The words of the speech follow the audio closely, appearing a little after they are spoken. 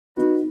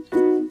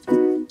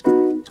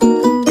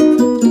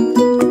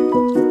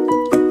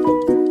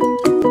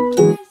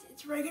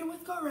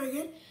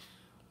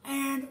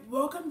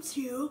welcome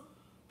to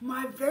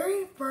my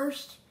very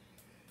first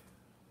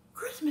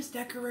Christmas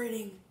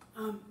decorating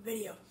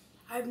video.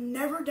 I've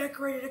never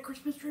decorated a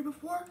Christmas tree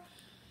before,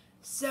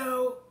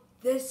 so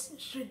this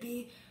should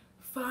be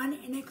fun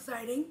and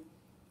exciting.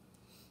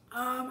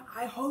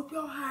 I hope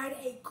y'all had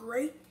a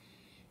great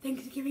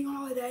Thanksgiving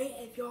holiday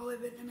if y'all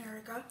live in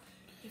America.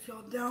 If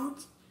y'all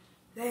don't,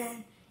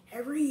 then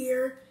every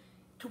year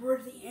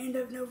towards the end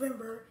of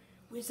November,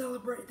 we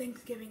celebrate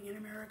Thanksgiving in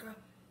America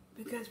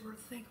because we're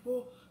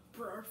thankful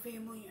for our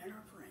family and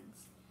our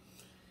friends.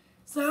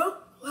 So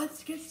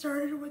let's get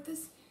started with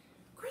this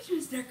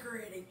Christmas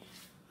decorating.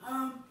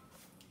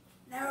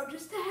 Now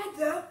just a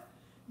heads up,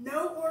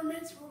 no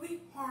ornaments will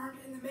be harmed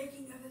in the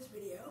making of this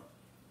video.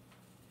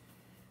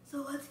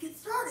 So let's get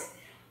started.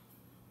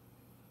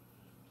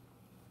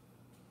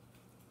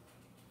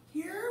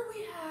 Here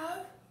we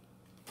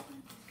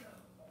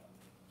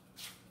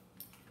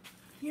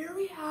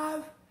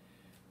have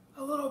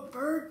a little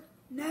bird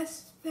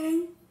nest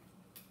thing.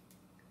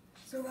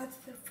 So that's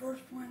the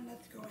first one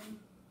that's going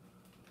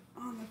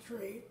on the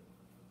tree.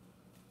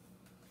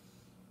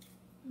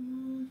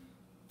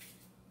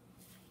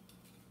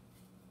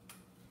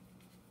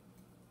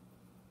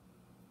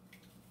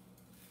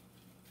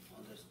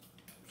 I'll just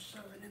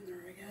shove it in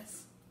there, I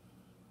guess.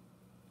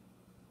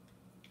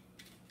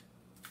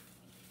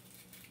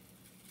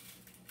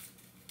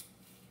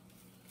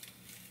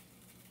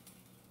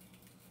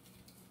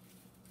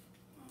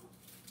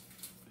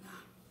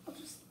 I'll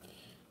just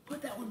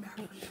put that one back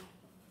for now.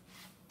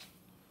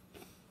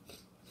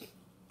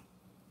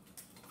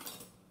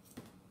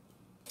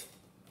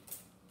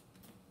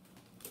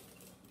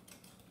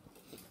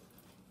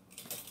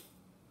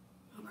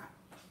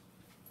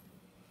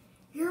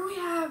 Here we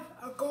have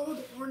a gold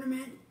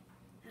ornament,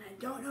 and I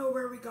don't know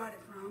where we got it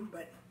from,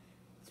 but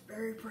it's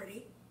very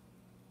pretty.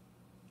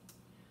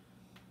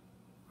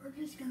 We're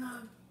just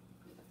gonna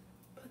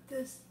put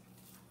this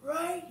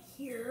right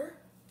here,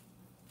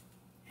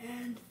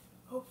 and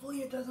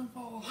hopefully it doesn't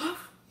fall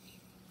off.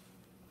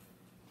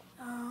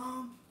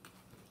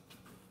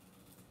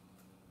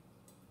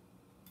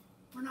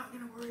 We're not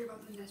gonna worry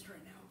about the nest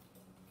right now.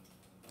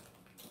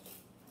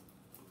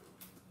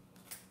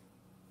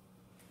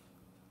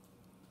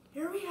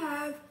 Here we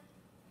have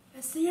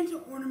a Santa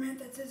ornament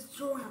that says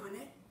joy on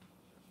it.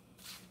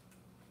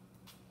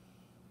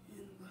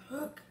 And the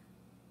hook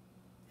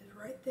is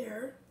right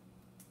there.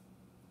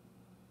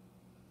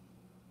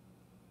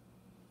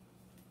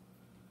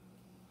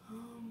 I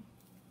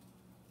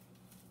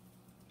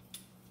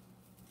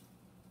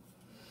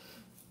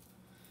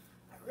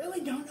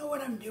really don't know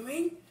what I'm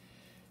doing,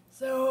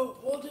 so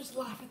we'll just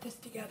laugh at this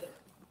together.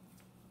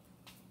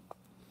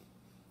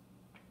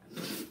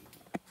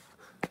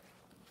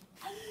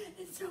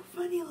 It's so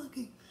funny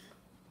looking.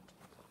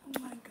 Oh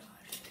my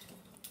gosh.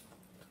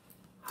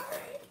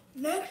 Alright,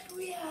 next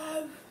we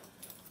have,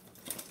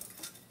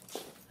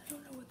 I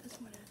don't know what this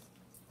one is.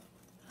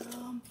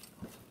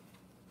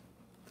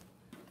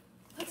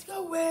 Let's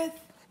go with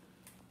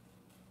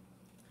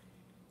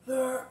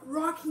the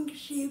rocking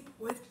sheep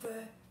with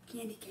the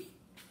candy cane.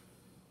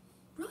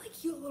 Really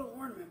cute little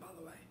ornament, by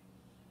the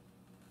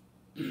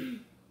way.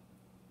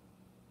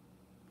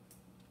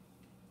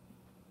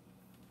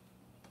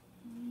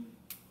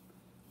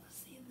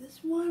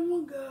 This one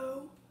will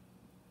go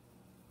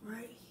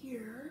right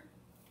here.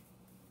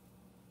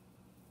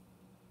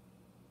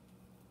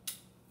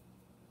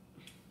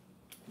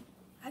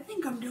 I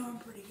think I'm doing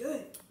pretty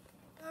good.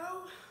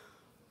 So,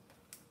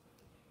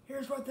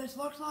 here's what this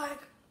looks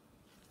like.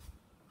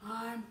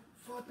 I'm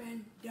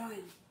flipping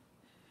done.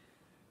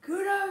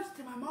 Kudos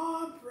to my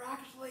mom for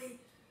actually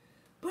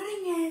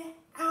putting in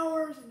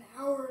hours and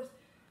hours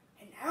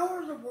and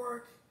hours of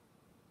work.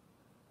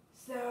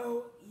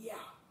 So, yeah.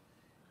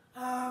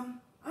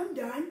 I'm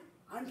done.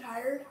 I'm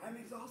tired. I'm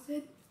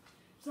exhausted.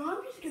 So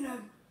I'm just going to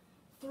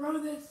throw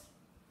this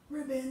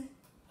ribbon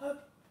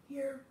up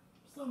here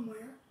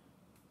somewhere.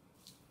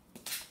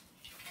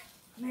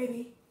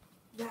 Maybe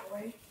that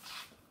way.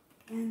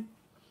 And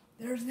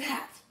there's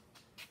that.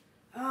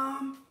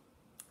 I'm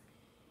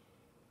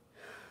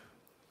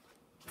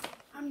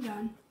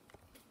done.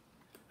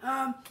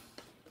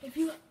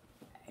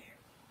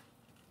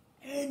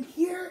 And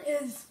here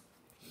is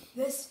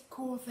this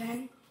cool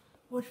thing,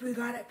 which we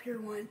got at Pier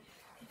 1.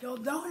 If y'all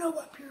don't know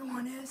what Pier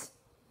 1 is,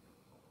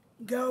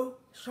 go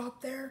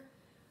shop there.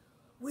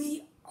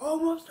 We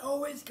almost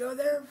always go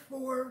there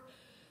for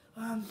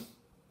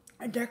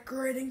a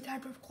decorating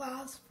type of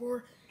class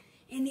for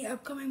any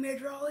upcoming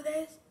major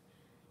holidays.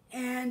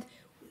 And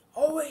we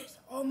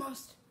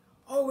almost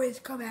always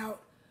come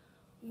out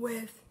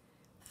with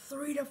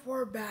 3 to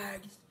 4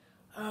 bags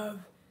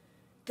of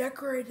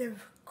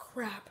decorative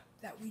crap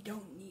that we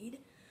don't need,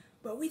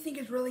 but we think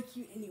is really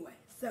cute anyway.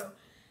 So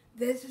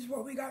this is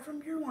what we got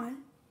from Pier 1.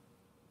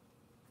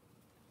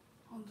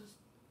 I'll just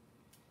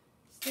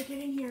stick it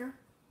in here.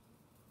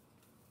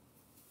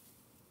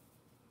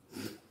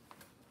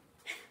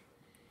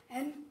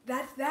 And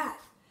that's that.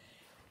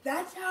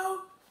 That's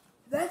how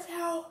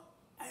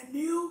a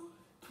new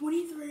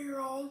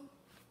 23-year-old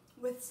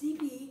with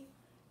CP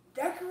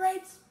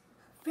decorates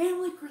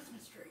family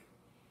Christmas tree.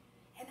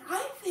 And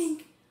I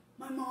think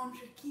my mom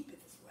should keep it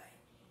this way.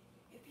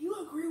 If you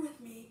agree with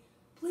me,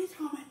 please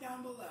comment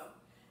down below.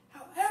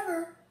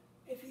 However,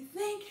 if you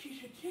think she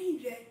should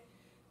change it,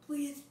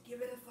 please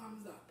give it a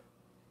thumbs up.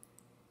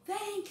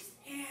 Thanks,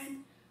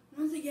 and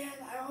once again,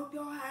 I hope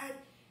y'all had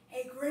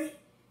a great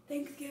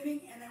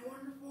Thanksgiving and a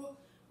wonderful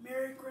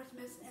Merry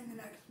Christmas in the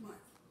next month.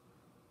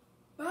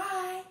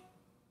 Bye!